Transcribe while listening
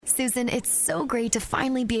Susan, it's so great to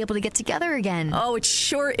finally be able to get together again. Oh, it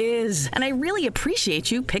sure is. And I really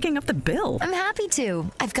appreciate you picking up the bill. I'm happy to.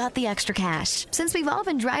 I've got the extra cash. Since we've all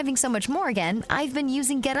been driving so much more again, I've been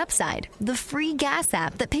using Get Upside, the free gas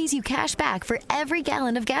app that pays you cash back for every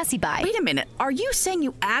gallon of gas you buy. Wait a minute. Are you saying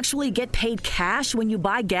you actually get paid cash when you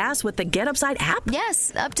buy gas with the Get Upside app?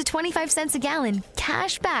 Yes, up to 25 cents a gallon.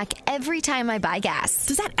 Cash back every time I buy gas.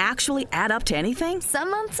 Does that actually add up to anything?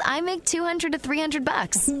 Some months I make $200 to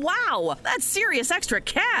 $300. Wow, that's serious extra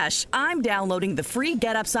cash. I'm downloading the free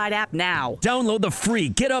Get Upside app now. Download the free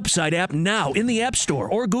Get Upside app now in the App Store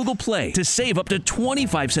or Google Play to save up to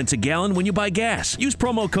 25 cents a gallon when you buy gas. Use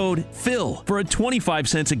promo code PHIL for a 25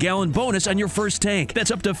 cents a gallon bonus on your first tank.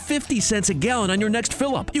 That's up to 50 cents a gallon on your next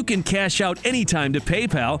fill-up. You can cash out anytime to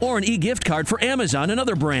PayPal or an e-gift card for Amazon and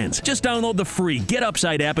other brands. Just download the free Get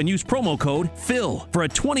Upside app and use promo code PHIL for a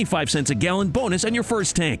 25 cents a gallon bonus on your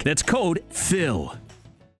first tank. That's code PHIL.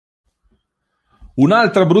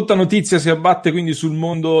 Un'altra brutta notizia si abbatte quindi sul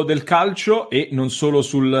mondo del calcio, e non solo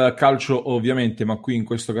sul calcio ovviamente, ma qui in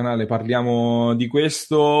questo canale parliamo di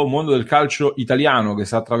questo mondo del calcio italiano che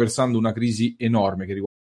sta attraversando una crisi enorme che riguarda.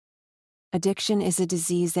 Addiction is a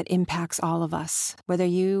disease that impacts all of us. Whether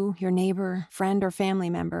you, your neighbor, friend, or family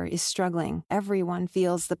member is struggling, everyone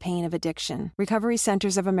feels the pain of addiction. Recovery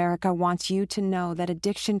Centers of America wants you to know that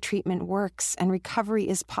addiction treatment works and recovery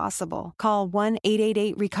is possible. Call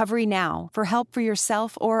 1-888-RECOVERY now for help for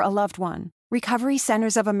yourself or a loved one. Recovery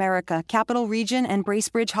Centers of America, Capital Region, and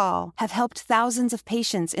Bracebridge Hall have helped thousands of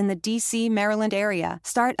patients in the D.C., Maryland area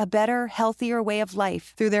start a better, healthier way of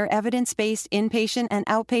life through their evidence-based inpatient and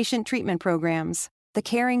outpatient treatment programs. The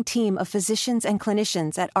caring team of physicians and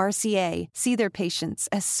clinicians at RCA see their patients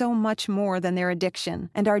as so much more than their addiction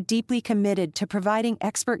and are deeply committed to providing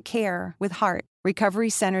expert care with heart. Recovery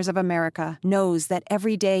Centers of America knows that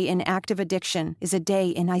every day in active addiction is a day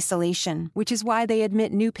in isolation, which is why they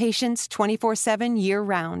admit new patients 24/7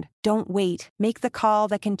 year-round. Don't wait. Make the call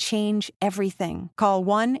that can change everything. Call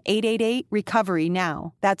 1-888-RECOVERY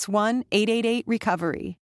now. That's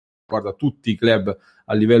 1-888-RECOVERY. Guarda tutti i club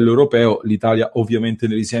a livello europeo, l'Italia ovviamente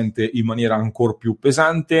ne risente in maniera ancora più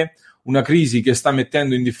pesante. Una crisi che sta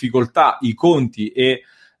mettendo in difficoltà i conti e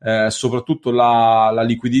soprattutto la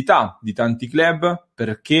liquidità di tanti club,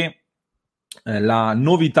 perché la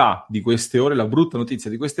novità di queste ore, la brutta notizia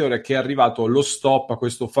di queste ore è che è arrivato lo stop a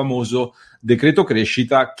questo famoso decreto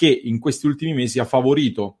crescita che in questi ultimi mesi ha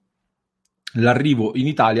favorito l'arrivo in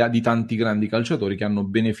Italia di tanti grandi calciatori che hanno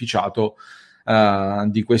beneficiato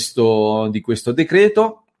di questo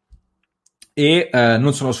decreto, e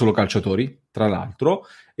non sono solo calciatori, tra l'altro,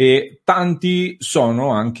 e tanti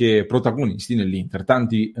sono anche protagonisti nell'Inter,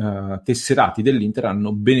 tanti tesserati dell'Inter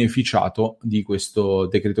hanno beneficiato di questo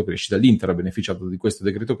decreto crescita. L'Inter ha beneficiato di questo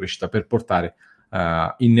decreto crescita per portare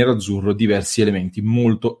in nerazzurro diversi elementi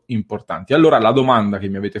molto importanti. Allora la domanda che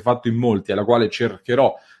mi avete fatto in molti, alla quale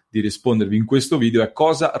cercherò di rispondervi in questo video, è: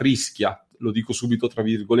 cosa rischia, lo dico subito tra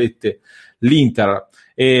virgolette, l'Inter,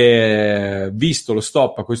 visto lo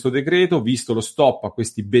stop a questo decreto, visto lo stop a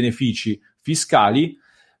questi benefici fiscali?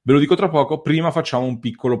 Ve lo dico tra poco, prima facciamo un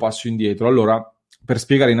piccolo passo indietro. Allora, per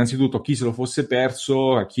spiegare innanzitutto a chi se lo fosse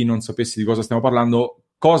perso, a chi non sapesse di cosa stiamo parlando,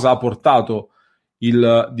 cosa ha portato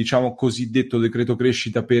il, diciamo, cosiddetto decreto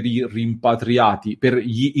crescita per i rimpatriati, per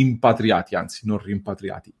gli impatriati, anzi non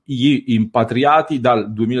rimpatriati, gli impatriati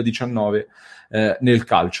dal 2019 nel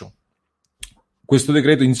calcio. Questo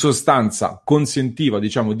decreto in sostanza consentiva,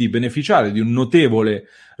 diciamo, di beneficiare di un notevole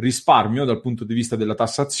risparmio dal punto di vista della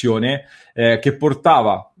tassazione, che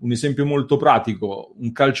portava, un esempio molto pratico,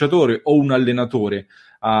 un calciatore o un allenatore,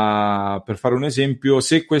 per fare un esempio,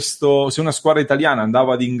 se una squadra italiana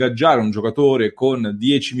andava ad ingaggiare un giocatore con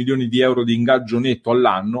 10 milioni di euro di ingaggio netto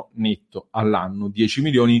all'anno, 10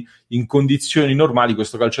 milioni, in condizioni normali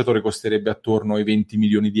questo calciatore costerebbe attorno ai 20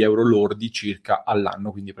 milioni di euro lordi circa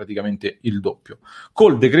all'anno, quindi praticamente il doppio.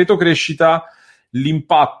 Col decreto crescita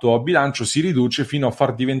l'impatto a bilancio si riduce fino a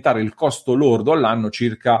far diventare il costo lordo all'anno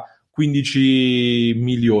circa 15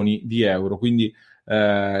 milioni di euro, quindi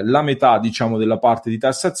la metà, diciamo, della parte di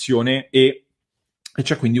tassazione, e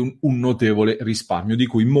c'è quindi un notevole risparmio di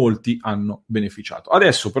cui molti hanno beneficiato.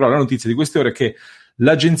 Adesso però la notizia di queste ore è che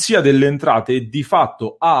l'Agenzia delle Entrate di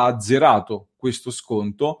fatto ha azzerato questo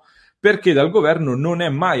sconto, perché dal governo non è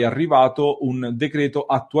mai arrivato un decreto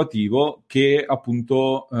attuativo che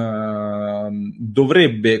appunto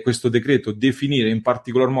dovrebbe, questo decreto, definire in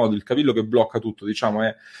particolar modo. Il cavillo che blocca tutto, diciamo,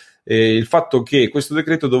 è il fatto che questo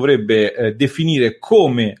decreto dovrebbe definire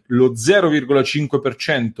come lo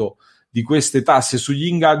 0,5% di queste tasse sugli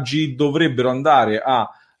ingaggi dovrebbero andare a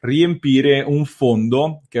riempire un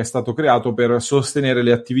fondo che è stato creato per sostenere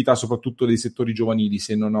le attività soprattutto dei settori giovanili,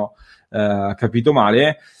 se non ho capito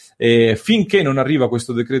male. Finché non arriva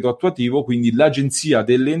questo decreto attuativo, quindi l'Agenzia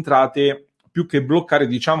delle Entrate, più che bloccare,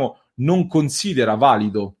 diciamo, non considera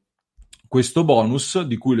valido questo bonus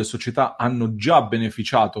di cui le società hanno già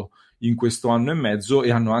beneficiato in questo anno e mezzo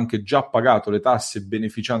e hanno anche già pagato le tasse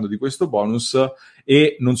beneficiando di questo bonus,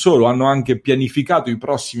 e non solo, hanno anche pianificato i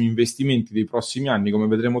prossimi investimenti dei prossimi anni, come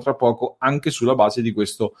vedremo tra poco, anche sulla base di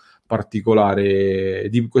questo particolare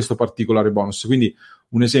bonus. Quindi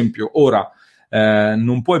un esempio, ora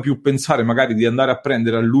non puoi più pensare magari di andare a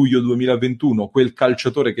prendere a luglio 2021 quel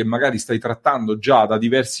calciatore che magari stai trattando già da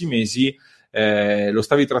diversi mesi, lo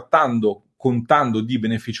stavi trattando contando di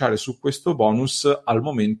beneficiare su questo bonus. Al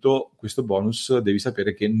momento questo bonus devi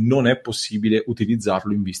sapere che non è possibile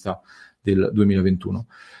utilizzarlo in vista del 2021.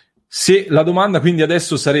 Se la domanda quindi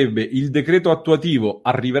adesso sarebbe: il decreto attuativo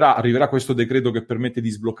arriverà questo decreto che permette di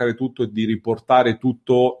sbloccare tutto e di riportare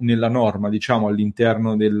tutto nella norma, diciamo,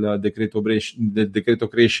 all'interno del decreto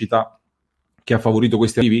crescita che ha favorito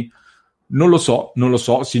questi arrivi? Non lo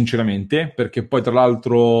so sinceramente, perché poi tra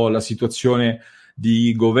l'altro la situazione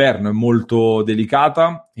di governo è molto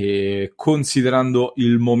delicata e, considerando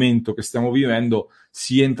il momento che stiamo vivendo,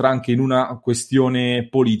 si entra anche in una questione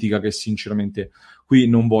politica che sinceramente qui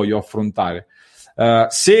non voglio affrontare.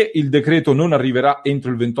 Se il decreto non arriverà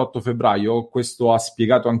entro il 28 febbraio, questo ha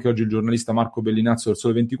spiegato anche oggi il giornalista Marco Bellinazzo del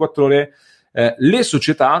Sole 24 Ore, le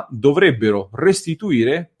società dovrebbero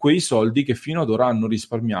restituire quei soldi che fino ad ora hanno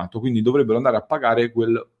risparmiato, quindi dovrebbero andare a pagare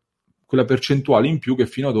quella percentuale in più che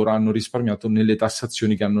fino ad ora hanno risparmiato nelle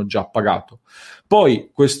tassazioni che hanno già pagato. Poi,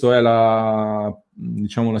 questa è la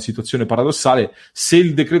situazione paradossale: se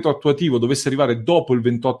il decreto attuativo dovesse arrivare dopo il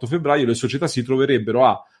 28 febbraio, le società si troverebbero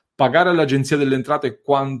a pagare all'Agenzia delle Entrate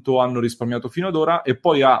quanto hanno risparmiato fino ad ora e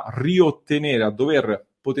poi a dover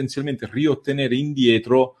potenzialmente riottenere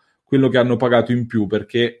indietro quello che hanno pagato in più,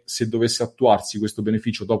 perché se dovesse attuarsi questo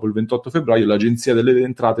beneficio dopo il 28 febbraio, l'Agenzia delle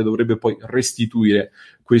Entrate dovrebbe poi restituire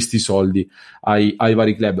questi soldi ai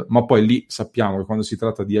vari club. Ma poi lì sappiamo che quando si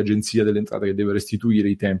tratta di Agenzia delle Entrate che deve restituire,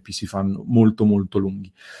 i tempi si fanno molto molto lunghi.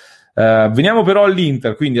 Veniamo però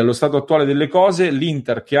all'Inter, quindi allo stato attuale delle cose.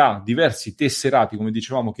 L'Inter, che ha diversi tesserati, come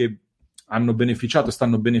dicevamo, che hanno beneficiato e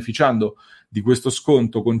stanno beneficiando di questo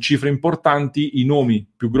sconto con cifre importanti. I nomi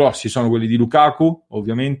più grossi sono quelli di Lukaku,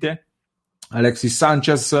 ovviamente, Alexis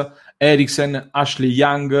Sanchez, Eriksen, Ashley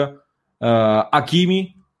Young,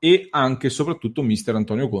 Hakimi e anche e soprattutto mister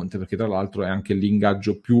Antonio Conte, perché tra l'altro è anche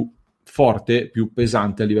l'ingaggio più forte, più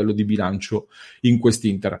pesante a livello di bilancio in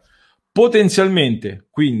quest'Inter. Potenzialmente,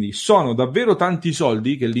 quindi, sono davvero tanti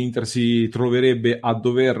soldi che l'Inter si troverebbe a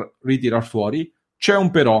dover ritirare fuori. C'è un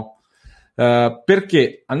però,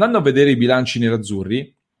 perché andando a vedere i bilanci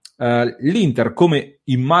nerazzurri, l'Inter, come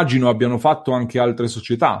immagino abbiano fatto anche altre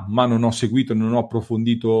società, ma non ho seguito e non ho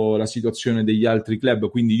approfondito la situazione degli altri club,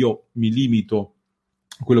 quindi io mi limito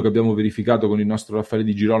a quello che abbiamo verificato con il nostro Raffaele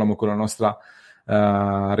Di Girolamo, con la nostra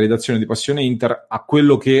redazione di Passione Inter, a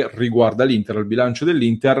quello che riguarda l'Inter, al bilancio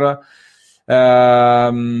dell'Inter.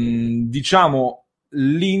 Diciamo,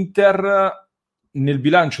 l'Inter nel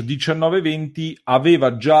bilancio 19-20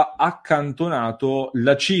 aveva già accantonato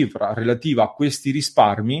la cifra relativa a questi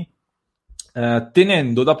risparmi,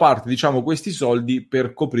 tenendo da parte, diciamo, questi soldi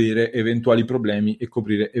per coprire eventuali problemi e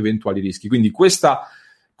coprire eventuali rischi. Quindi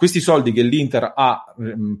questi soldi che l'Inter ha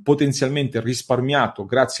potenzialmente risparmiato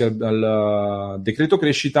grazie al decreto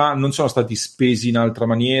crescita non sono stati spesi in altra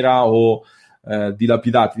maniera o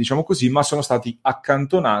dilapidati, diciamo così, ma sono stati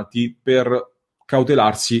accantonati per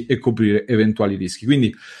cautelarsi e coprire eventuali rischi.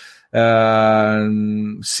 Quindi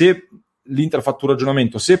se l'Inter ha fatto un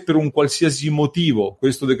ragionamento, se per un qualsiasi motivo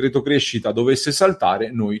questo decreto crescita dovesse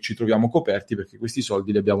saltare, noi ci troviamo coperti perché questi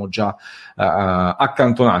soldi li abbiamo già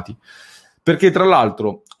accantonati. Perché tra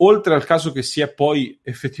l'altro, oltre al caso che si è poi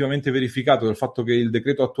effettivamente verificato del fatto che il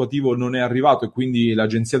decreto attuativo non è arrivato e quindi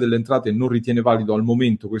l'Agenzia delle Entrate non ritiene valido al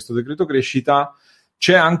momento questo decreto crescita,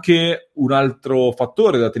 c'è anche un altro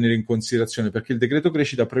fattore da tenere in considerazione, perché il decreto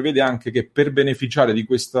crescita prevede anche che per beneficiare di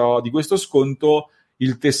questo sconto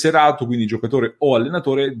il tesserato, quindi giocatore o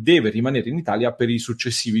allenatore, deve rimanere in Italia per i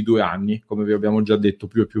successivi 2 anni, come vi abbiamo già detto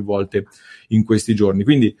più e più volte in questi giorni.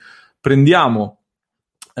 Quindi prendiamo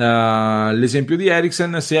l'esempio di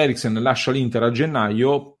Eriksen. Se Eriksen lascia l'Inter a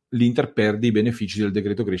gennaio, l'Inter perde i benefici del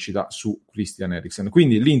decreto crescita su Christian Eriksen.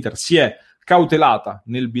 Quindi l'Inter si è cautelata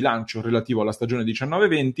nel bilancio relativo alla stagione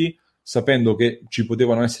 19-20, sapendo che ci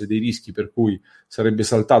potevano essere dei rischi per cui sarebbe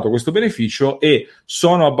saltato questo beneficio, e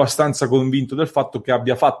sono abbastanza convinto del fatto che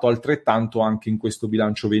abbia fatto altrettanto anche in questo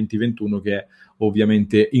bilancio 2021 che è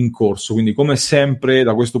ovviamente in corso. Quindi, come sempre,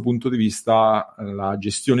 da questo punto di vista la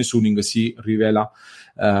gestione Suning si rivela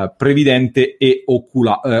previdente e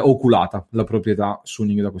oculata, la proprietà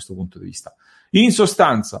Suning da questo punto di vista. In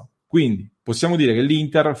sostanza, quindi, possiamo dire che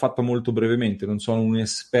l'Inter, fatto molto brevemente, non sono un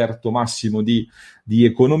esperto massimo di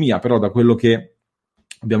economia, però da quello che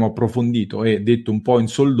abbiamo approfondito e detto un po' in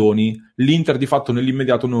soldoni, l'Inter di fatto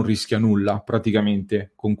nell'immediato non rischia nulla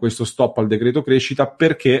praticamente con questo stop al decreto crescita,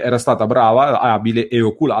 perché era stata brava, abile e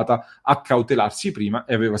oculata a cautelarsi prima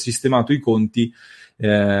e aveva sistemato i conti,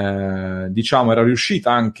 diciamo era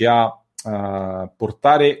riuscita anche a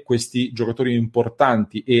portare questi giocatori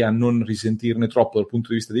importanti e a non risentirne troppo dal punto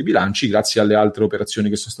di vista dei bilanci, grazie alle altre operazioni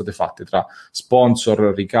che sono state fatte tra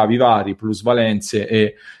sponsor, ricavi vari, plusvalenze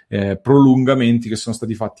e prolungamenti che sono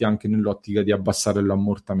stati fatti anche nell'ottica di abbassare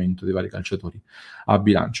l'ammortamento dei vari calciatori a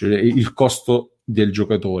bilancio, il costo del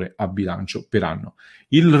giocatore a bilancio per anno.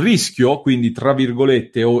 Il rischio, quindi tra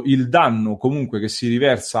virgolette, o il danno comunque che si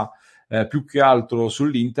riversa più che altro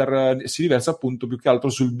sull'Inter, si riversa appunto più che altro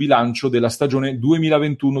sul bilancio della stagione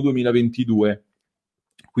 2021-2022,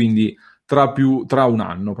 quindi tra un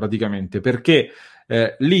anno praticamente, perché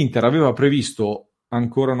l'Inter aveva previsto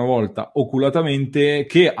ancora una volta oculatamente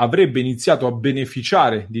che avrebbe iniziato a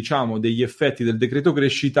beneficiare, diciamo, degli effetti del decreto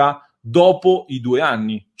crescita dopo i 2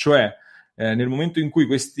 anni, cioè nel momento in cui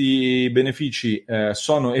questi benefici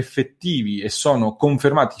sono effettivi e sono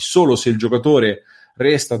confermati solo se il giocatore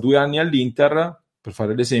resta 2 anni all'Inter, per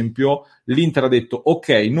fare l'esempio, l'Inter ha detto ok,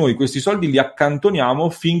 noi questi soldi li accantoniamo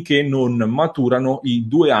finché non maturano i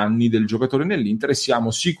 2 anni del giocatore nell'Inter e siamo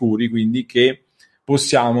sicuri quindi che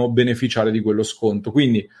possiamo beneficiare di quello sconto.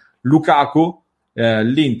 Quindi Lukaku,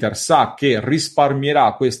 l'Inter sa che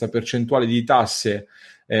risparmierà questa percentuale di tasse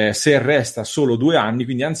se resta solo 2 anni,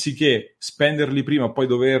 quindi anziché spenderli prima e poi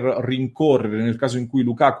dover rincorrere nel caso in cui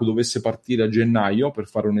Lukaku dovesse partire a gennaio, per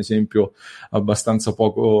fare un esempio abbastanza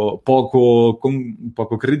poco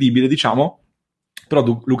credibile, diciamo, però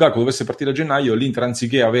Lukaku dovesse partire a gennaio, l'Inter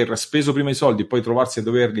anziché aver speso prima i soldi e poi trovarsi a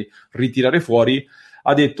doverli ritirare fuori,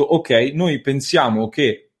 ha detto ok, noi pensiamo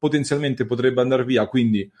che potenzialmente potrebbe andare via,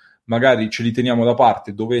 quindi magari ce li teniamo da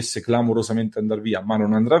parte, dovesse clamorosamente andare via, ma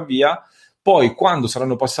non andrà via. Poi, quando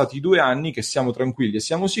saranno passati i 2 anni, che siamo tranquilli e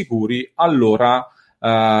siamo sicuri, allora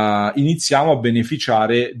iniziamo a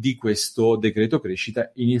beneficiare di questo decreto crescita,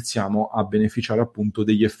 iniziamo a beneficiare appunto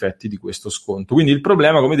degli effetti di questo sconto. Quindi il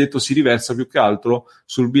problema, come detto, si riversa più che altro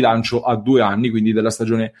sul bilancio a 2 anni, quindi della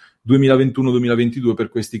stagione 2021-2022 per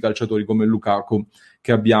questi calciatori come Lukaku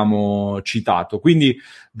che abbiamo citato. Quindi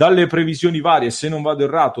dalle previsioni varie, se non vado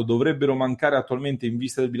errato, dovrebbero mancare attualmente, in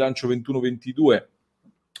vista del bilancio 21-22,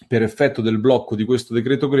 per effetto del blocco di questo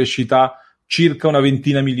decreto crescita, circa una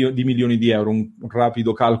ventina di milioni di euro, un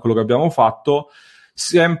rapido calcolo che abbiamo fatto,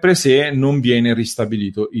 sempre se non viene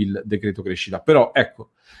ristabilito il decreto crescita. Però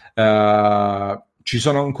ecco, ci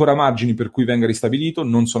sono ancora margini per cui venga ristabilito,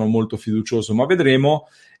 non sono molto fiducioso, ma vedremo,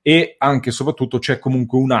 e anche e soprattutto c'è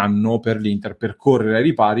comunque un anno per l'Inter per correre ai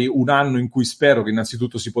ripari, un anno in cui spero che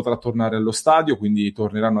innanzitutto si potrà tornare allo stadio, quindi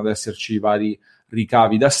torneranno ad esserci vari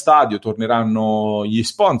ricavi da stadio, torneranno gli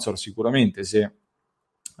sponsor sicuramente, se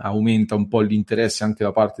aumenta un po' l'interesse anche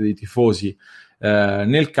da parte dei tifosi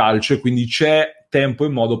nel calcio, e quindi c'è tempo e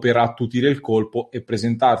modo per attutire il colpo e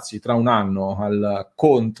presentarsi tra un anno al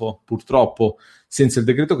conto, purtroppo senza il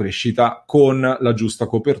decreto crescita, con la giusta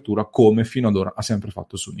copertura, come fino ad ora ha sempre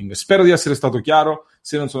fatto Suning. Spero di essere stato chiaro.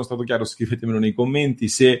 Se non sono stato chiaro, scrivetemelo nei commenti.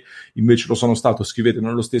 Se invece lo sono stato,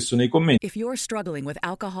 scrivetemelo lo stesso nei commenti. If you're struggling with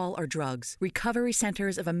alcohol or drugs, Recovery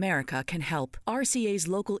Centers of America can help. RCA's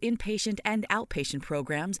local inpatient and outpatient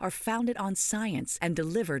programs are founded on science and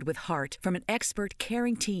delivered with heart from an expert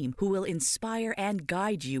caring team who will inspire and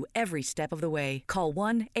guide you every step of the way. Call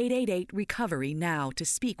 1-888-RECOVERY now to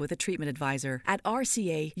speak with a treatment advisor. At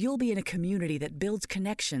RCA, you'll be in a community that builds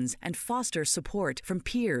connections and fosters support from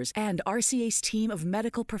peers and RCA's team of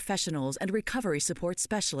medical professionals and recovery support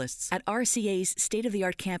specialists. At RCA's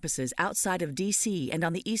state-of-the-art campuses outside of D.C. and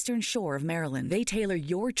on the Eastern Shore of Maryland, they tailor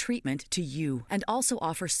your treatment to you and also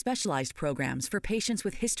offer specialized programs for patients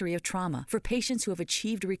with history of trauma, for patients who have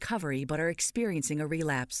achieved recovery but are experiencing a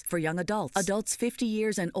relapse, for young adults, adults 50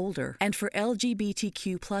 years and older, and for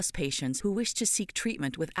LGBTQ+ patients who wish to seek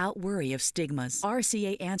treatment without worry of stigmas.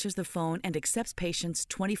 RCA answers the phone and accepts patients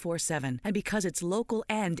 24/7. And because it's local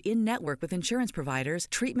and in-network with insurance providers,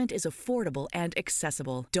 treatment is affordable and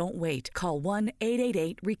accessible. Don't wait. Call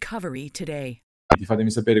 1-888-RECOVERY today.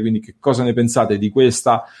 Fatemi sapere quindi che cosa ne pensate di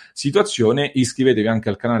questa situazione. Iscrivetevi anche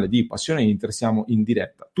al canale di Passione Inter, siamo in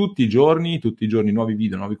diretta tutti i giorni, nuovi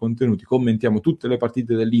video, nuovi contenuti, commentiamo tutte le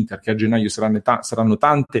partite dell'Inter che a gennaio saranno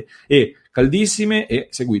tante e caldissime, e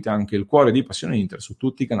seguite anche il cuore di Passione Inter su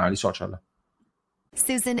tutti i canali social.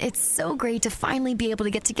 Susan, it's so great to finally be able to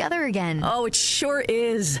get together again. Oh, it sure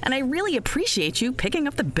is. And I really appreciate you picking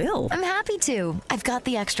up the bill. I'm happy to. I've got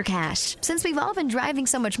the extra cash. Since we've all been driving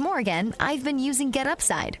so much more again, I've been using Get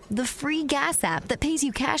Upside, the free gas app that pays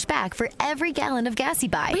you cash back for every gallon of gas you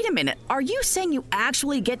buy. Wait a minute. Are you saying you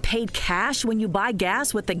actually get paid cash when you buy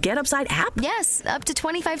gas with the Get Upside app? Yes, up to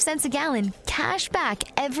 25 cents a gallon. Cash back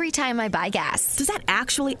every time I buy gas. Does that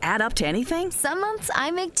actually add up to anything? Some months I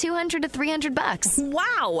make $200 to $300.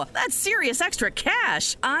 Wow, that's serious extra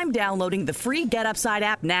cash. I'm downloading the free Get Upside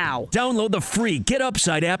app now. Download the free Get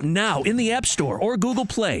Upside app now in the App Store or Google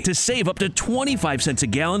Play to save up to 25 cents a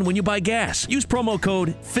gallon when you buy gas. Use promo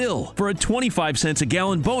code PHIL for a 25 cents a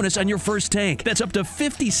gallon bonus on your first tank. That's up to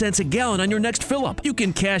 50 cents a gallon on your next fill-up. You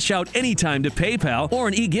can cash out anytime to PayPal or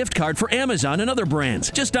an e-gift card for Amazon and other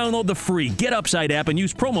brands. Just download the free Get Upside app and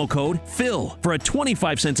use promo code PHIL for a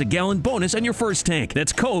 25 cents a gallon bonus on your first tank.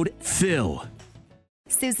 That's code PHIL.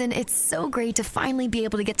 Susan, it's so great to finally be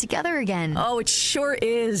able to get together again. Oh, it sure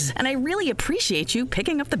is. And I really appreciate you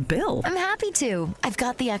picking up the bill. I'm happy to. I've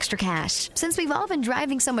got the extra cash. Since we've all been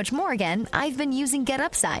driving so much more again, I've been using Get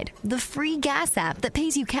Upside, the free gas app that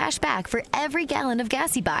pays you cash back for every gallon of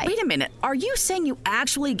gas you buy. Wait a minute. Are you saying you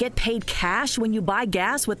actually get paid cash when you buy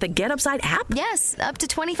gas with the Get Upside app? Yes, up to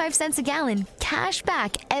 25 cents a gallon. Cash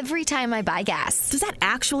back every time I buy gas. Does that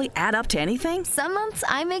actually add up to anything? Some months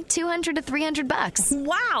I make $200 to $300.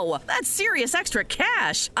 Wow, that's serious extra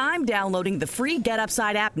cash. I'm downloading the free Get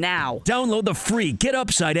Upside app now. Download the free Get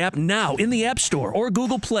Upside app now in the App Store or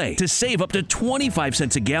Google Play to save up to 25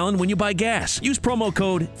 cents a gallon when you buy gas. Use promo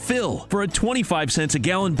code PHIL for a 25 cents a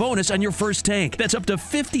gallon bonus on your first tank. That's up to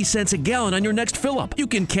 50 cents a gallon on your next fill-up. You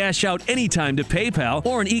can cash out anytime to PayPal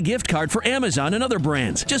or an e-gift card for Amazon and other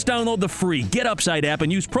brands. Just download the free Get Upside app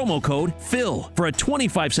and use promo code PHIL for a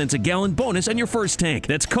 25 cents a gallon bonus on your first tank.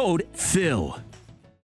 That's code PHIL.